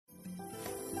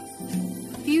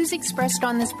views expressed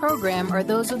on this program are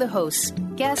those of the hosts,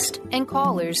 guests, and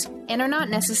callers, and are not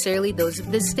necessarily those of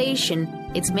this station,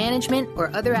 its management, or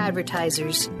other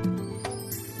advertisers.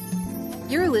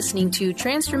 You're listening to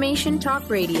Transformation Talk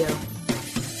Radio.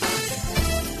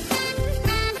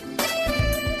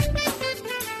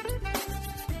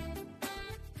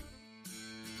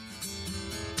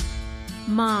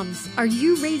 Moms, are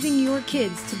you raising your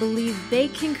kids to believe they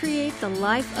can create the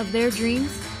life of their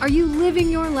dreams? Are you living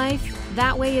your life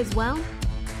that way as well?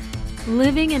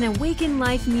 Living an awakened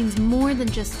life means more than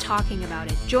just talking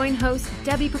about it. Join host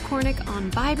Debbie Pokornik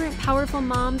on Vibrant, Powerful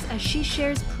Moms as she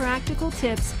shares practical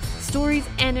tips, stories,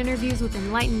 and interviews with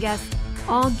enlightened guests,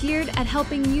 all geared at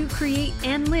helping you create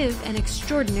and live an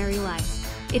extraordinary life.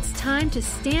 It's time to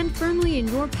stand firmly in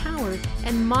your power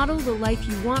and model the life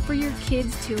you want for your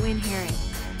kids to inherit.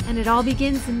 And it all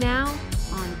begins now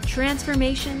on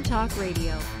Transformation Talk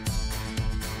Radio.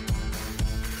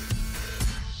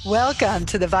 Welcome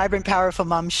to the Vibrant Powerful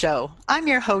Mom Show. I'm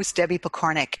your host, Debbie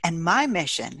Pokornik, and my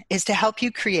mission is to help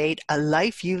you create a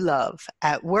life you love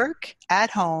at work,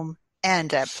 at home,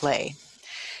 and at play.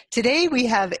 Today we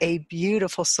have a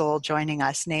beautiful soul joining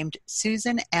us named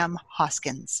Susan M.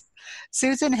 Hoskins.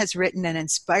 Susan has written an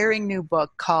inspiring new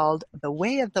book called The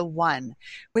Way of the One,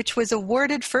 which was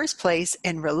awarded first place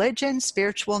in Religion,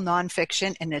 Spiritual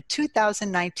Nonfiction in the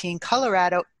 2019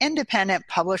 Colorado Independent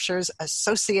Publishers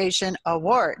Association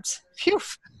Awards. Phew!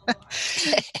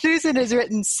 Susan has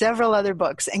written several other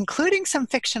books, including some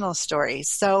fictional stories.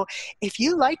 So if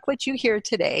you like what you hear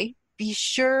today, be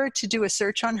sure to do a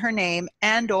search on her name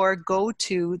and or go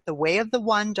to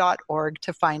thewayoftheone.org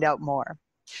to find out more.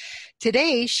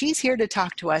 Today, she's here to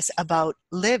talk to us about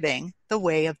living the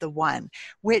way of the one,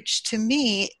 which to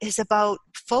me is about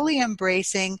fully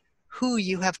embracing who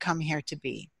you have come here to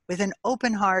be with an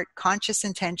open heart, conscious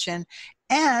intention,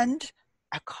 and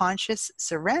a conscious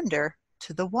surrender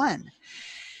to the one.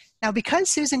 Now, because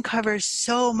Susan covers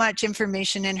so much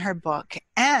information in her book,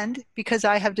 and because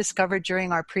I have discovered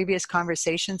during our previous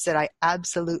conversations that I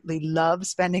absolutely love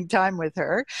spending time with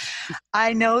her,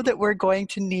 I know that we're going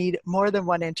to need more than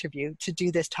one interview to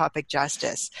do this topic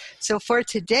justice. So for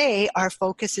today, our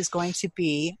focus is going to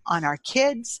be on our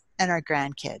kids and our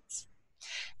grandkids.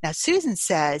 Now, Susan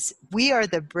says we are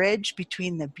the bridge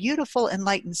between the beautiful,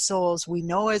 enlightened souls we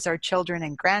know as our children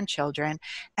and grandchildren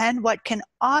and what can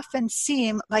often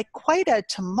seem like quite a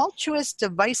tumultuous,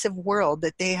 divisive world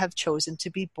that they have chosen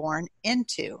to be born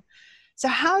into. So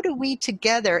how do we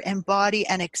together embody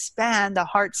and expand the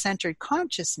heart-centered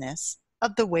consciousness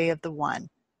of the way of the one?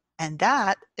 And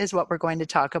that is what we're going to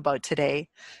talk about today.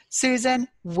 Susan,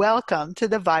 welcome to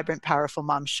the Vibrant Powerful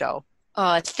Mom Show.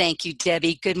 Oh, thank you,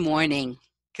 Debbie. Good morning.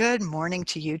 Good morning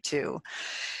to you too.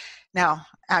 Now,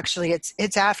 actually,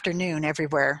 it's afternoon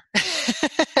everywhere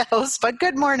else, but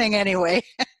good morning anyway.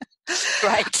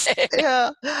 Right.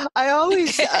 Yeah, I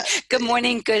always. Good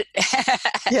morning. Good.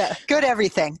 Yeah, good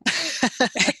everything.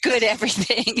 Good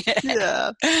everything.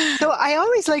 Yeah. So I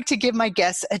always like to give my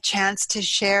guests a chance to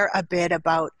share a bit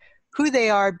about who they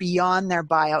are beyond their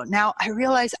bio. Now, I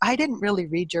realize I didn't really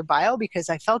read your bio because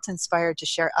I felt inspired to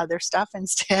share other stuff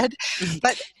instead.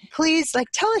 But please,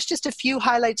 tell us just a few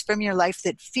highlights from your life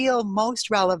that feel most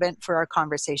relevant for our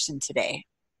conversation today.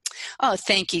 Oh,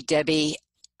 thank you, Debbie.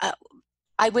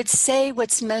 I would say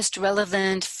what's most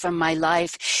relevant from my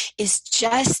life is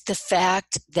just the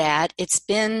fact that it's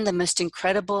been the most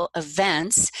incredible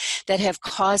events that have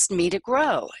caused me to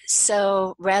grow.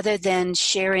 So rather than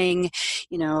sharing,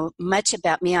 much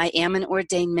about me, I am an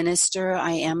ordained minister.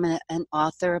 I am an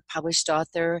author, a published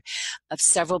author of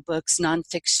several books,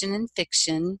 nonfiction and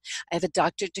fiction. I have a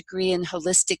doctorate degree in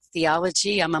holistic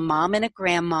theology. I'm a mom and a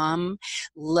grandmom.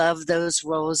 Love those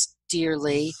roles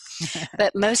dearly.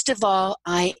 But most of all,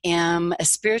 I am a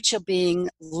spiritual being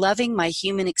loving my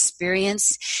human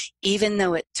experience, even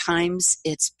though at times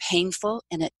it's painful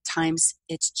and at times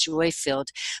it's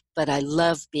joy-filled. But I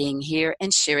love being here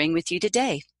and sharing with you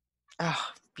today. Oh,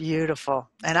 beautiful.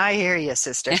 And I hear you,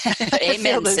 sister. Amen, I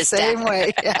feel the sister. same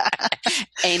way. Yeah.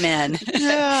 Amen.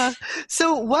 Yeah.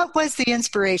 So what was the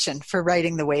inspiration for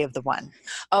writing The Way of the One?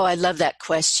 Oh, I love that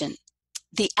question.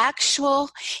 The actual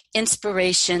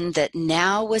inspiration that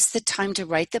now was the time to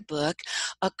write the book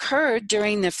occurred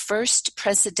during the first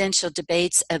presidential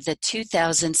debates of the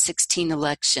 2016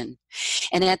 election.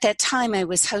 And at that time, I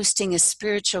was hosting a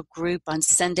spiritual group on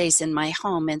Sundays in my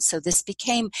home. And so this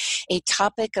became a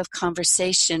topic of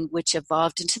conversation, which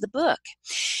evolved into the book.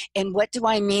 And what do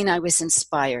I mean I was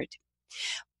inspired?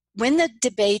 When the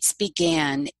debates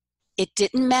began, it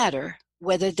didn't matter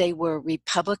whether they were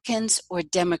Republicans or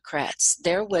Democrats.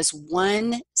 There was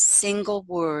one single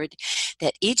word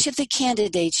that each of the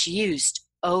candidates used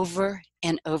over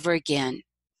and over again.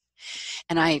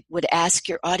 And I would ask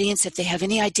your audience if they have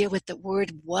any idea what the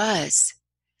word was.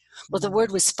 Well, the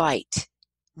word was fight.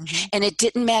 Mm-hmm. And it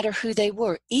didn't matter who they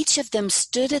were. Each of them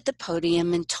stood at the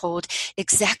podium and told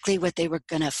exactly what they were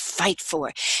going to fight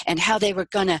for and how they were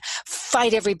going to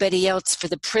fight everybody else for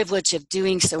the privilege of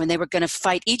doing so. And they were going to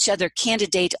fight each other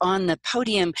candidate on the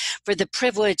podium for the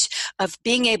privilege of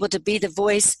being able to be the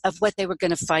voice of what they were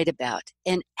going to fight about.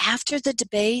 And after the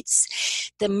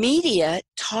debates, the media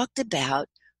talked about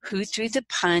who threw the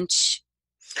punch,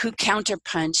 who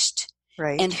counterpunched,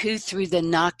 Right. and who threw the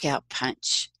knockout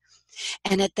punch.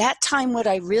 And at that time, what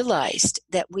I realized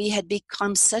that we had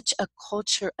become such a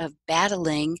culture of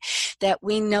battling that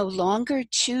we no longer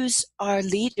choose our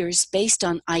leaders based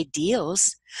on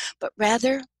ideals, but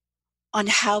rather on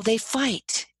how they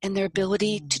fight and their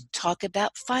ability to talk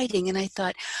about fighting. And I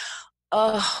thought,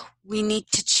 oh, we need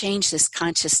to change this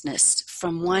consciousness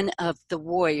from one of the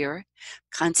warrior,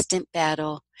 constant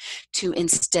battle, to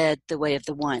instead the way of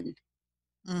the one.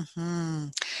 Mm-hmm.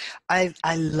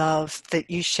 I love that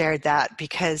you shared that,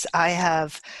 because I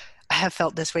have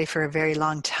felt this way for a very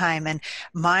long time, and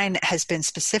mine has been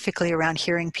specifically around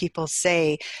hearing people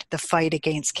say the fight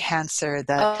against cancer,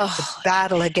 the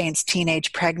battle against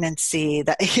teenage pregnancy,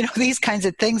 these kinds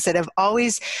of things that have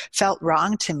always felt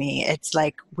wrong to me. It's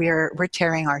like we're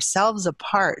tearing ourselves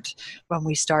apart when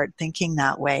we start thinking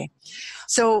that way.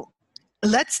 So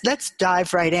let's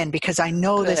dive right in, because I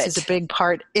know this is a big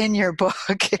part in your book.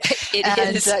 It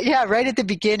is. Right at the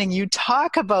beginning, you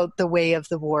talk about the way of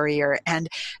the warrior and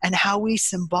how we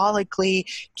symbolically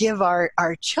give our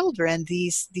children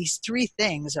these three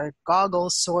things: our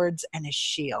goggles, swords, and a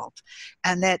shield,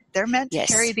 and that they're meant to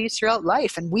carry these throughout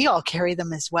life, and we all carry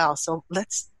them as well. So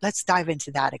let's dive into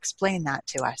that. Explain that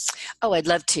to us. Oh, I'd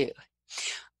love to.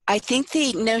 I think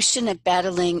the notion of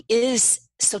battling is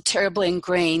so terribly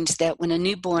ingrained that when a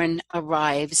newborn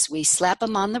arrives, we slap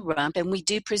them on the rump, and we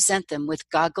do present them with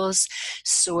goggles,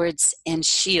 swords, and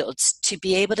shields to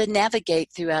be able to navigate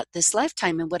throughout this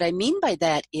lifetime. And what I mean by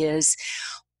that is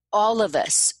all of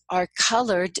us are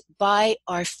colored by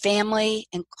our family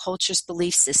and culture's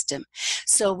belief system.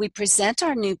 So we present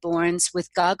our newborns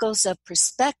with goggles of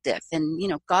perspective, and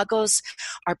goggles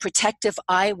are protective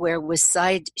eyewear with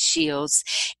side shields,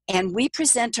 and we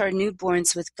present our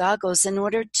newborns with goggles in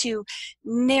order to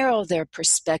narrow their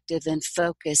perspective and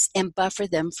focus and buffer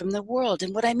them from the world.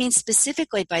 And what I mean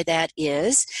specifically by that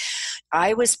is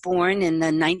I was born in the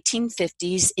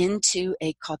 1950s into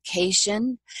a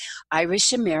Caucasian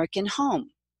Irish American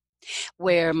home,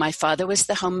 where my father was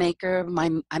the homemaker.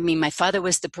 My father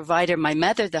was the provider, my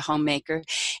mother the homemaker,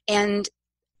 and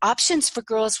options for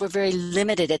girls were very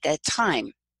limited at that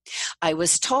time. I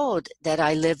was told that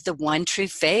I lived the one true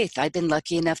faith. I'd been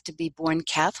lucky enough to be born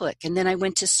Catholic, and then I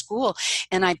went to school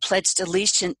and I pledged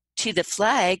allegiance to the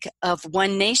flag of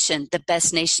one nation, the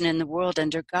best nation in the world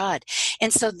under God.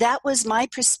 And so that was my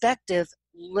perspective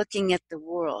looking at the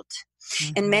world.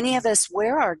 Mm-hmm. And many of us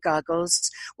wear our goggles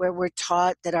where we're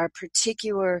taught that our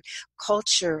particular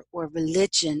culture or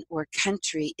religion or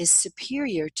country is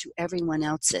superior to everyone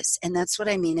else's. And that's what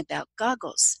I mean about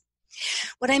goggles.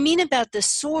 What I mean about the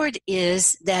sword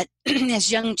is that as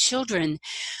young children,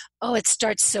 it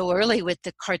starts so early with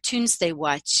the cartoons they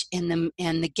watch and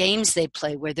the games they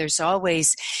play, where there's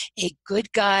always a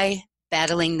good guy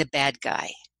battling the bad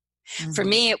guy. Mm-hmm. For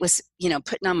me, it was,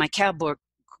 putting on my cowboy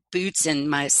boots and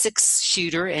my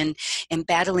 6-shooter and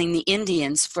battling the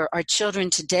Indians. For our children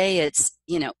today, it's,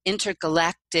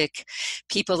 intergalactic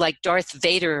people like Darth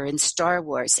Vader in Star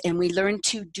Wars. And we learn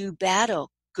to do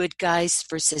battle, good guys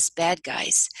versus bad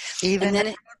guys.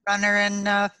 Even Runner and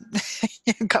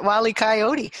Wile E.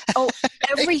 Coyote.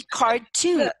 Every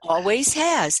cartoon always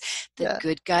has the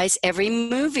good guys. Every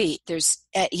movie, there's,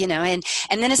 and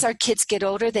then as our kids get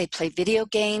older, they play video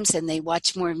games and they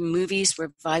watch more movies where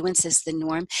violence is the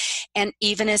norm. And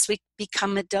even as we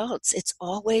become adults, it's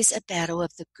always a battle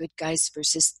of the good guys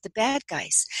versus the bad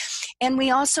guys. And we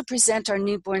also present our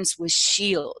newborns with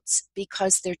shields,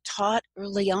 because they're taught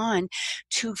early on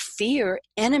to fear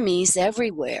enemies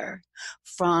everywhere,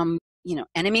 from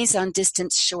enemies on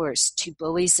distant shores, to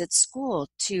bullies at school,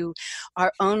 to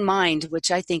our own mind,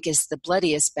 which I think is the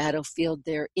bloodiest battlefield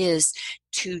there is,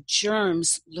 to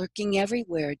germs lurking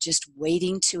everywhere, just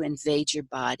waiting to invade your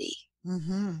body.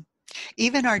 Mm-hmm.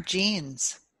 Even our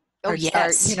genes.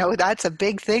 Yes. That's a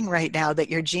big thing right now, that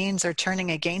your genes are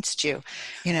turning against you,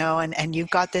 and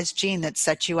you've got this gene that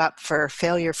sets you up for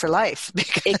failure for life.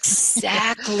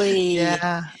 Exactly.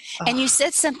 Yeah. And you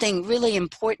said something really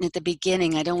important at the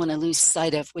beginning I don't want to lose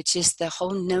sight of, which is the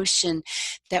whole notion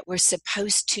that we're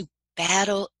supposed to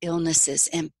battle illnesses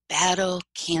and battle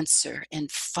cancer and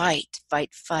fight,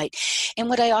 fight, fight. And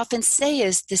what I often say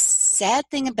is the sad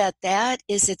thing about that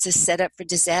is it's a setup for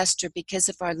disaster, because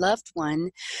if our loved one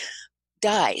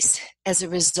dies as a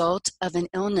result of an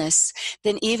illness,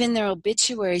 then even their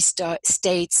obituary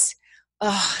states,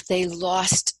 oh, they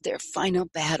lost their final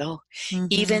battle,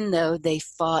 even though they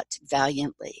fought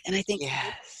valiantly. And I think,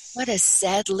 Yes. what a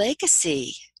sad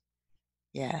legacy.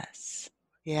 Yes.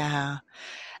 Yeah,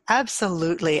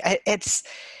 absolutely. It's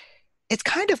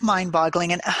kind of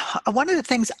mind-boggling. And one of the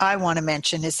things I want to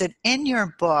mention is that in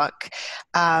your book,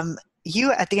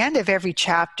 you, at the end of every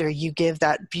chapter, you give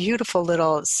that beautiful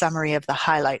little summary of the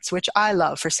highlights, which I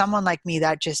love. For someone like me,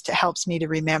 that just helps me to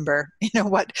remember,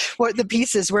 what the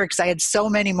pieces were, because I had so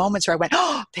many moments where I went,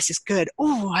 oh, this is good.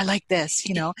 Oh, I like this,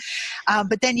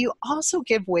 But then you also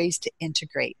give ways to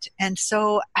integrate. And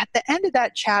so at the end of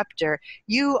that chapter,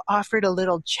 you offered a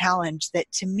little challenge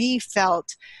that to me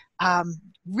felt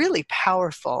really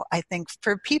powerful, I think,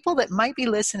 for people that might be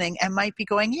listening and might be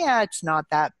going, yeah, it's not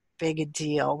that big a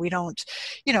deal. We don't,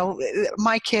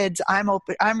 my kids,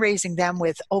 I'm raising them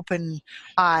with open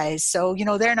eyes. So,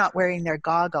 they're not wearing their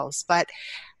goggles. But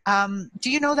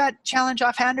do you know that challenge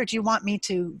offhand, or do you want me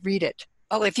to read it?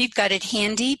 Oh, if you've got it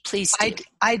handy, please do.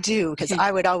 I do, because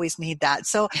I would always need that.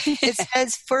 So it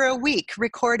says, for a week,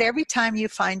 record every time you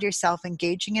find yourself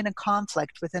engaging in a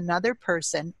conflict with another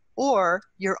person or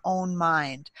your own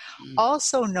mind.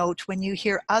 Also note when you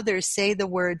hear others say the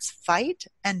words fight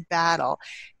and battle,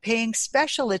 paying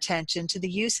special attention to the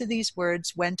use of these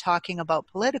words when talking about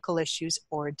political issues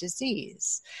or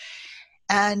disease.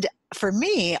 And for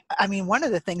me, one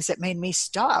of the things that made me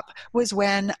stop was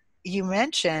when you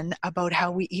mention about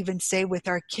how we even say with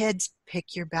our kids,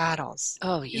 pick your battles.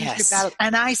 Oh, yes.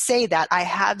 And I say that. I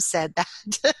have said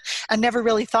that. I never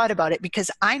really thought about it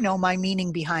because I know my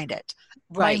meaning behind it.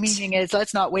 Right. My meaning is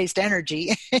let's not waste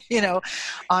energy,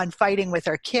 on fighting with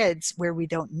our kids where we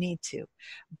don't need to.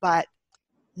 But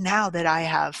now that I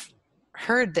have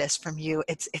heard this from you,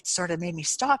 it's sort of made me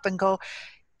stop and go,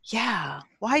 yeah,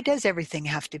 why does everything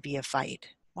have to be a fight?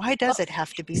 Why does it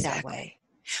have to be that way?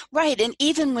 Right. And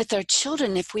even with our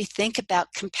children, if we think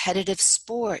about competitive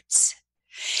sports,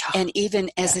 and even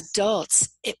as adults,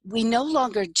 we no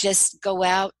longer just go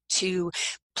out to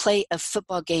play a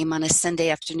football game on a Sunday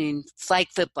afternoon, flag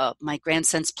football. My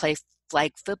grandsons play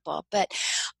flag football. But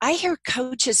I hear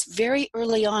coaches very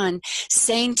early on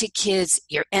saying to kids,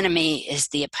 your enemy is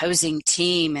the opposing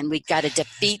team, and we got to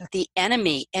defeat the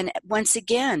enemy. And once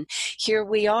again, here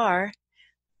we are,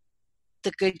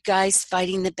 the good guys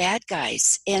fighting the bad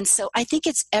guys. And so I think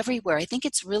it's everywhere. I think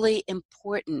it's really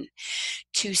important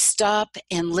to stop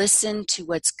and listen to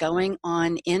what's going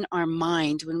on in our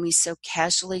mind when we so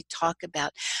casually talk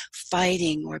about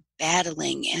fighting or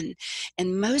battling,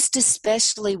 and most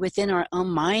especially within our own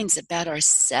minds about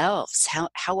ourselves.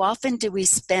 How often do we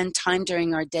spend time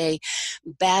during our day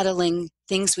battling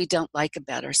things we don't like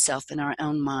about ourselves in our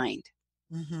own mind?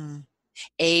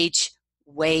 Age,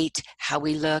 weight, how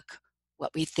we look,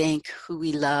 what we think, who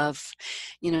we love.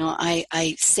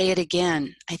 I say it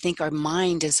again. I think our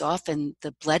mind is often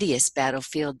the bloodiest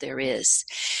battlefield there is.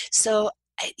 So,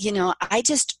 I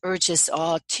just urge us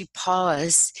all to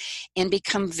pause and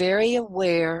become very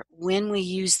aware when we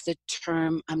use the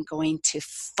term, I'm going to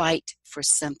fight for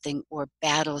something or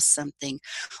battle something,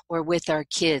 or with our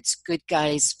kids, good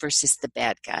guys versus the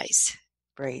bad guys.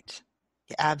 Great.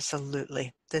 Yeah,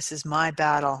 absolutely. This is my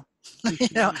battle.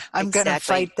 I'm going to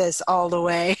fight this all the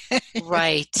way.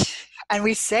 Right. And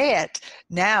we say it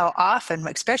now often,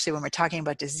 especially when we're talking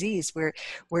about disease,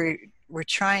 we're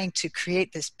trying to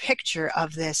create this picture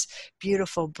of this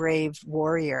beautiful, brave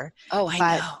warrior. Oh,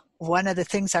 I know. One of the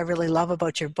things I really love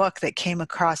about your book that came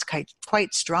across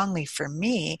quite strongly for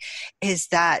me is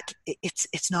that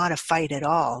it's not a fight at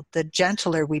all. The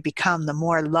gentler we become, the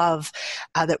more love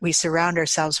that we surround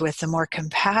ourselves with, the more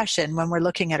compassion. When we're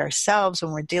looking at ourselves,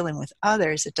 when we're dealing with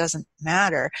others, it doesn't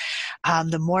matter.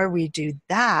 The more we do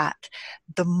that,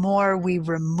 the more we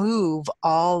remove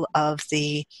all of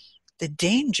the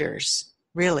dangers,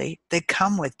 really, that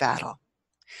come with battle.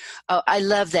 Oh, I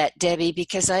love that, Debbie,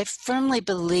 because I firmly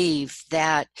believe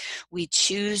that we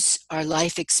choose our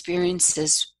life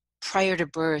experiences prior to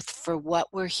birth for what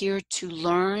we're here to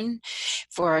learn,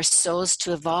 for our souls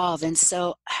to evolve. And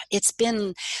so it's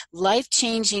been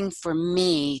life-changing for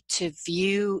me to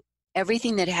view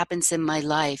everything that happens in my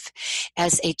life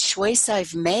as a choice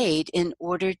I've made in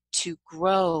order to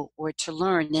grow or to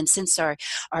learn. And since our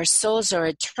souls are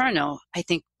eternal, I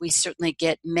think we certainly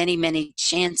get many, many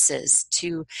chances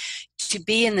to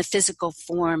be in the physical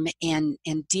form and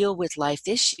deal with life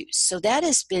issues. So that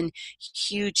has been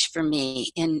huge for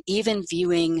me in even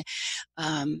viewing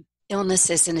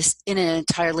illnesses in an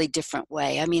entirely different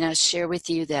way. I mean, I'll share with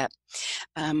you that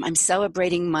I'm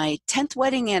celebrating my 10th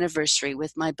wedding anniversary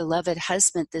with my beloved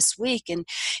husband this week, and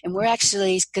we're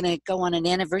actually going to go on an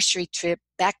anniversary trip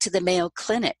back to the Mayo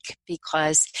Clinic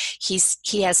because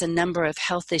he has a number of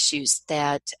health issues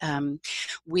that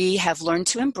we have learned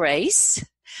to embrace.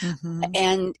 Mm-hmm.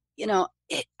 And,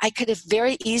 I could have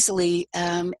very easily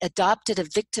adopted a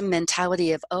victim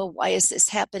mentality of, oh, why is this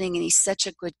happening? And he's such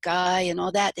a good guy and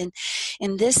all that.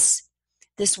 And this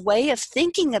way of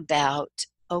thinking about,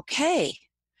 okay,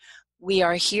 we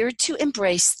are here to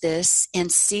embrace this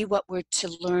and see what we're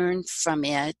to learn from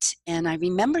it. And I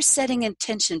remember setting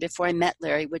intention before I met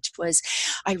Larry, which was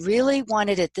I really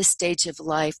wanted at this stage of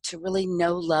life to really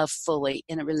know love fully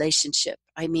in a relationship.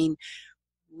 I mean,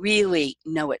 really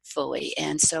know it fully.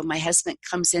 And so my husband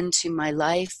comes into my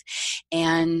life,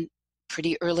 and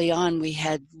pretty early on we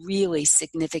had really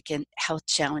significant health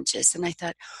challenges. And I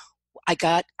thought, I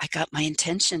got my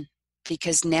intention,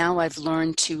 because now I've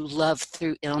learned to love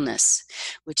through illness,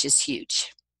 which is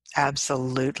huge.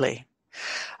 Absolutely.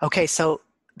 Okay, so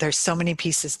there's so many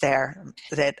pieces there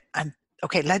that I'm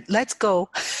okay. Let's go.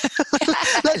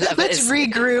 let's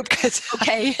regroup, because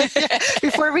okay,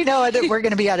 before we know it, we're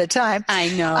going to be out of time. I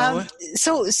know.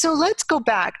 So let's go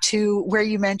back to where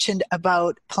you mentioned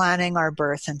about planning our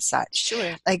birth and such.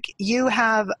 Sure. Like, you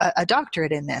have a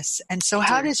doctorate in this, and so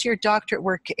how does your doctorate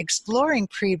work exploring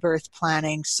pre-birth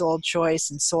planning, soul choice,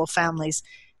 and soul families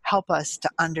help us to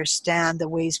understand the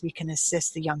ways we can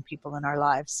assist the young people in our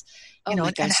lives, and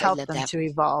help them to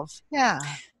evolve? Yeah.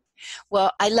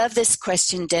 Well, I love this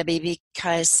question, Debbie,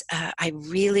 because I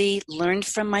really learned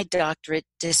from my doctorate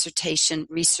dissertation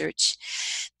research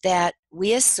that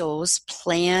we as souls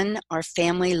plan our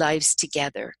family lives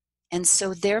together. And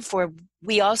so therefore,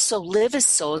 we also live as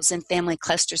souls in family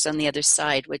clusters on the other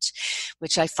side,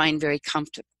 which I find very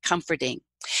comforting.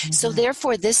 Mm-hmm. So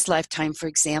therefore, this lifetime, for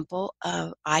example,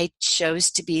 I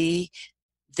chose to be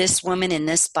this woman in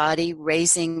this body,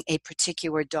 raising a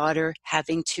particular daughter,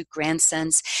 having 2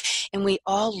 grandsons, and we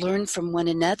all learn from one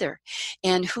another.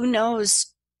 And who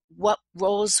knows what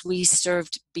roles we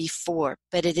served before,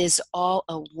 but it is all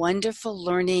a wonderful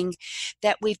learning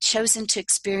that we've chosen to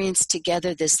experience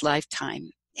together this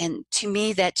lifetime. And to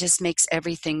me, that just makes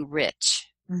everything rich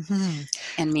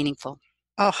and meaningful.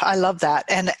 Oh, I love that.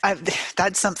 And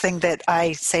that's something that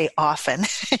I say often.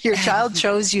 Your child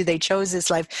chose you. They chose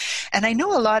this life. And I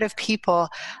know a lot of people,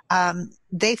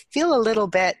 they feel a little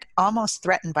bit almost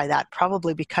threatened by that,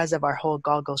 probably because of our whole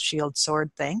goggle, shield,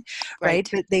 sword thing, right?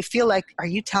 But they feel like, are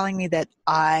you telling me that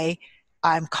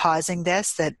I'm causing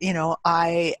this, that,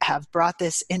 I have brought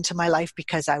this into my life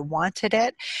because I wanted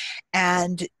it?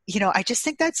 And, I just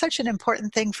think that's such an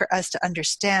important thing for us to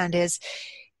understand is,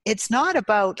 it's not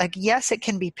about, like, yes, it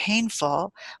can be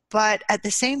painful, but at the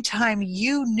same time,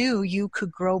 you knew you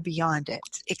could grow beyond it.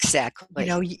 Exactly.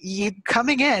 You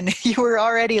coming in, you were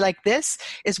already like, this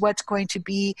is what's going to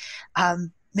be,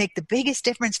 make the biggest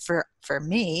difference for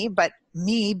me, but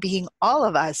me being all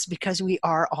of us, because we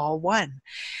are all one.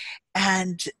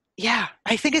 And yeah,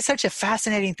 I think it's such a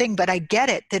fascinating thing, but I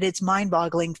get it that it's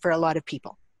mind-boggling for a lot of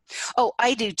people. Oh,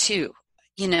 I do too.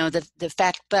 The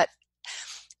fact, but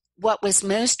what was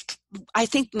most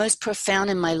profound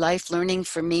in my life learning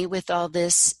for me with all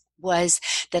this was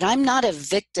that I'm not a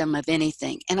victim of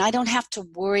anything, and I don't have to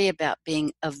worry about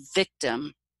being a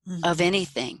victim of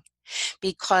anything,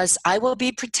 because I will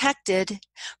be protected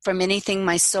from anything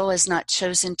my soul has not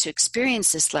chosen to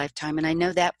experience this lifetime, and I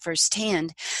know that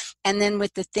firsthand. And then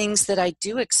with the things that I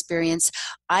do experience,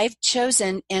 I've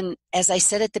chosen, and as I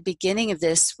said at the beginning of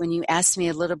this, when you asked me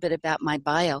a little bit about my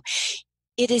bio,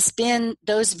 it has been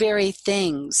those very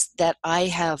things that I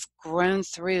have grown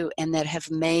through and that have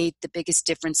made the biggest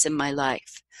difference in my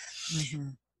life. Mm-hmm.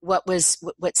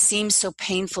 What seemed so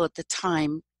painful at the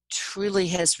time truly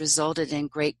has resulted in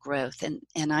great growth.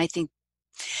 And I think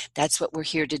that's what we're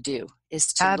here to do, is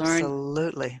to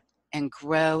learn and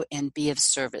grow and be of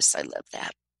service. I love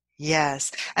that.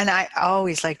 Yes. And I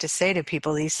always like to say to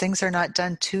people, these things are not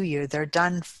done to you. They're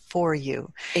done for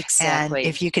you. Exactly. And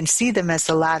if you can see them as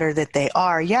the ladder that they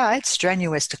are, yeah, it's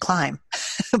strenuous to climb.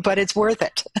 but it's worth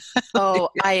it. Oh,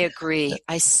 I agree.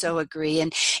 I so agree.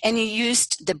 And you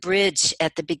used the bridge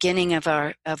at the beginning of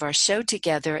our show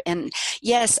together. And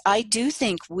yes, I do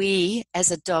think we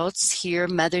as adults here,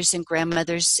 mothers and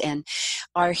grandmothers, and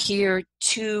are here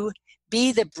to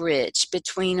be the bridge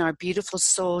between our beautiful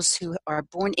souls who are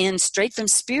born in straight from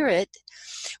spirit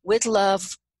with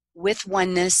love, with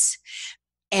oneness.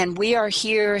 And we are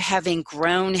here having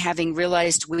grown, having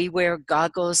realized we wear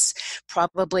goggles,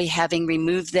 probably having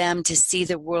removed them to see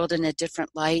the world in a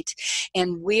different light.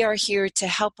 And we are here to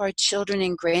help our children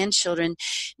and grandchildren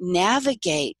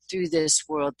navigate through this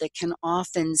world that can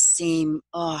often seem,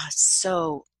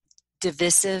 so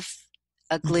divisive,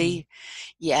 ugly. Mm-hmm.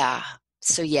 Yeah.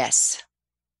 So yes.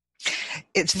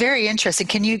 It's very interesting.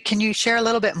 Can you share a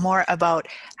little bit more about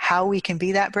how we can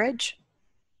be that bridge?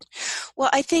 Well,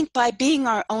 I think by being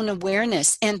our own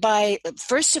awareness, and by,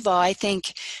 first of all, I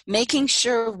think making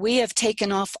sure we have taken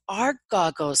off our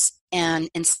goggles and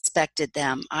inspected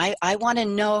them. I want to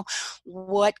know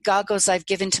what goggles I've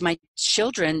given to my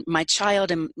children, my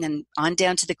child, and on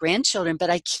down to the grandchildren, but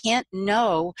I can't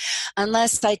know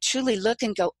unless I truly look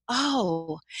and go,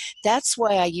 oh, that's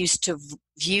why I used to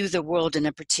view the world in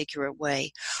a particular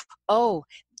way. Oh,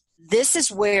 this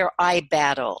is where I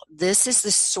battle. This is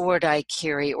the sword I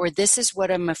carry, or this is what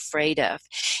I'm afraid of.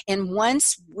 And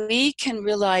once we can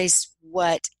realize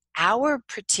what our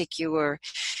particular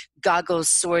goggles,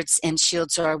 swords, and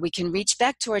shields are, we can reach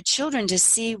back to our children to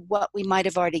see what we might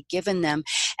have already given them.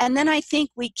 And then I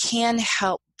think we can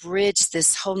help bridge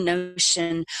this whole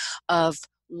notion of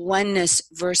oneness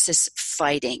versus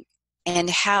fighting, and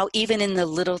how even in the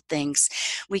little things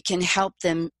we can help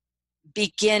them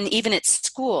begin, even at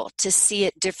school, to see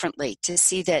it differently, to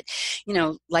see that,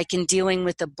 like in dealing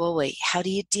with a bully, how do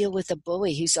you deal with a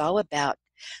bully who's all about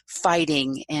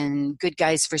fighting and good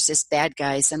guys versus bad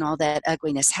guys and all that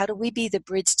ugliness? How do we be the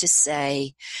bridge to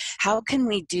say, how can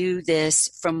we do this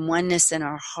from oneness in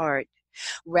our heart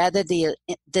rather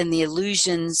than the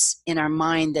illusions in our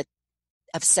mind that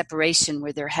of separation,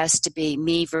 where there has to be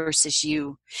me versus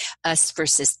you, us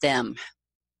versus them?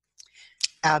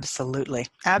 Absolutely.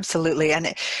 Absolutely.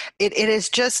 And it is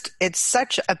just, it's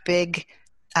such a big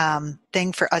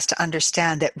thing for us to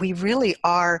understand that we really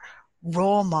are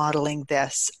role modeling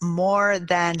this more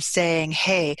than saying,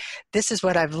 hey, this is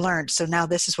what I've learned, so now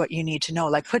this is what you need to know.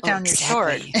 Like, put down your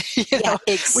sword.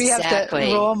 Exactly. We have to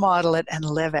role model it and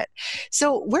live it.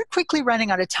 So we're quickly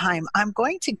running out of time. I'm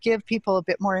going to give people a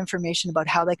bit more information about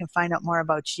how they can find out more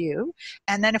about you.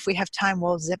 And then if we have time,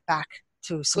 we'll zip back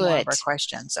to some more of our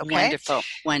questions. Okay.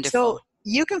 Wonderful. So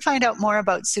you can find out more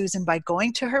about Susan by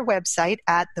going to her website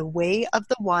at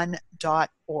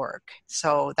thewayoftheone.org.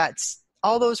 So that's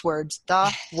all those words,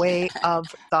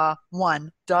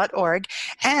 thewayoftheone.org.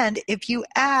 And if you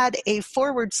add a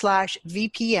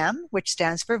 /VPM, which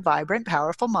stands for Vibrant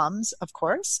Powerful Moms, of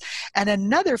course, and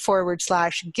another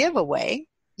 /giveaway,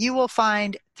 you will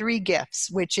find 3 gifts,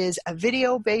 which is a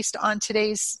video based on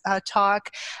today's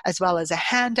talk, as well as a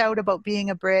handout about being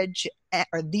a bridge,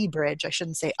 or the bridge. I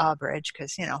shouldn't say a bridge,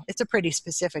 because, it's a pretty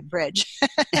specific bridge,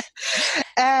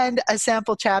 and a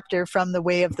sample chapter from the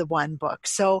Way of the One book.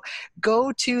 So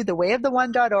go to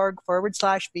thewayoftheone.org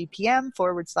 /VPM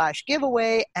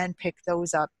 /giveaway and pick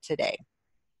those up today.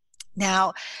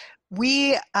 Now,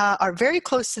 we are very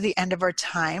close to the end of our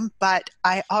time, but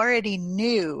I already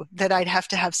knew that I'd have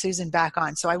to have Susan back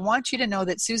on. So I want you to know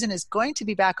that Susan is going to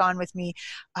be back on with me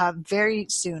very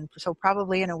soon, so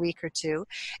probably in a week or two.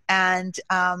 And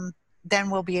then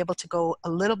we'll be able to go a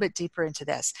little bit deeper into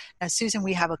this. Now, Susan,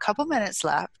 we have a couple minutes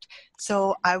left.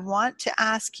 So I want to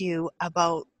ask you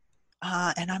about,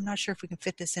 and I'm not sure if we can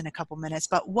fit this in a couple minutes,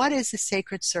 but what is the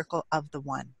sacred circle of the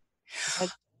one?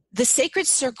 The sacred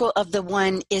circle of the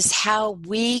one is how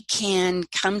we can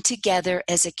come together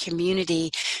as a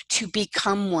community to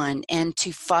become one and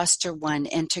to foster one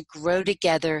and to grow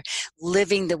together,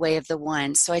 living the way of the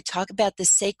one. So I talk about the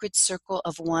sacred circle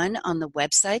of one on the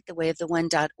website,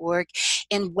 thewayoftheone.org,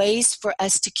 and ways for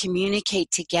us to communicate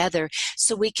together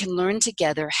so we can learn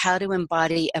together how to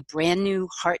embody a brand new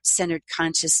heart-centered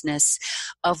consciousness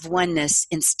of oneness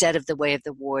instead of the way of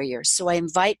the warrior. So I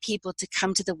invite people to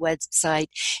come to the website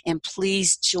and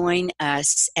please join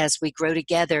us as we grow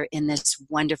together in this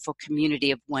wonderful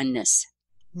community of oneness.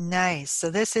 Nice.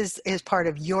 So this is part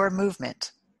of your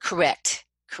movement. Correct.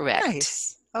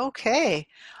 Nice. Okay.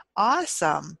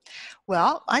 Awesome.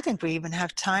 Well, I think we even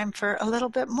have time for a little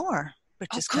bit more,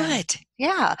 which is good.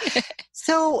 Yeah.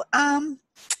 So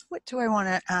what do I want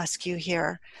to ask you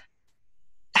here?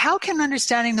 how can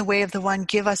understanding the way of the one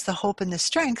give us the hope and the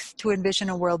strength to envision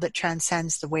a world that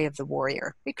transcends the way of the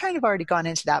warrior? We've kind of already gone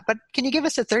into that, but can you give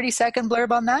us a 30-second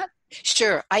blurb on that?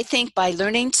 Sure. I think by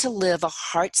learning to live a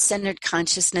heart-centered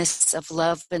consciousness of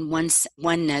love and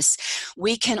oneness,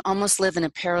 we can almost live in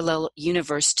a parallel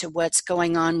universe to what's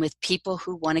going on with people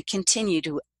who want to continue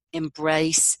to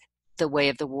embrace the way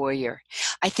of the warrior.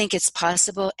 I think it's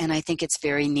possible, and I think it's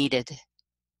very needed.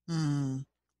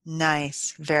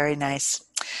 Nice. Very nice.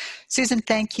 Susan,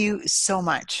 thank you so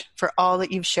much for all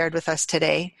that you've shared with us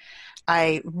today.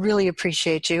 I really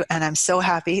appreciate you, and I'm so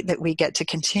happy that we get to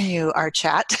continue our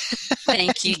chat.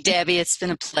 Thank you, Debbie. It's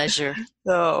been a pleasure.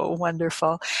 Oh,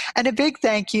 wonderful. And a big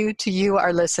thank you to you,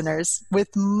 our listeners. With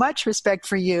much respect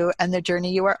for you and the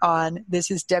journey you are on,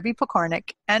 this is Debbie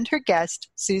Pokornik and her guest,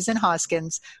 Susan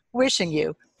Hoskins, wishing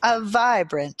you a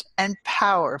vibrant and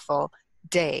powerful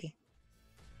day.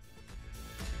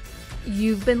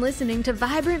 You've been listening to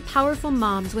Vibrant, Powerful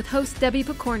Moms with host Debbie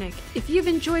Pokornik. If you've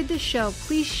enjoyed this show,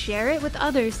 please share it with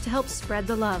others to help spread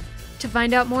the love. To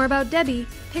find out more about Debbie,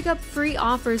 pick up free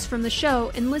offers from the show,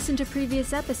 and listen to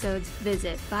previous episodes,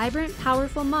 visit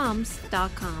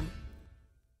vibrantpowerfulmoms.com.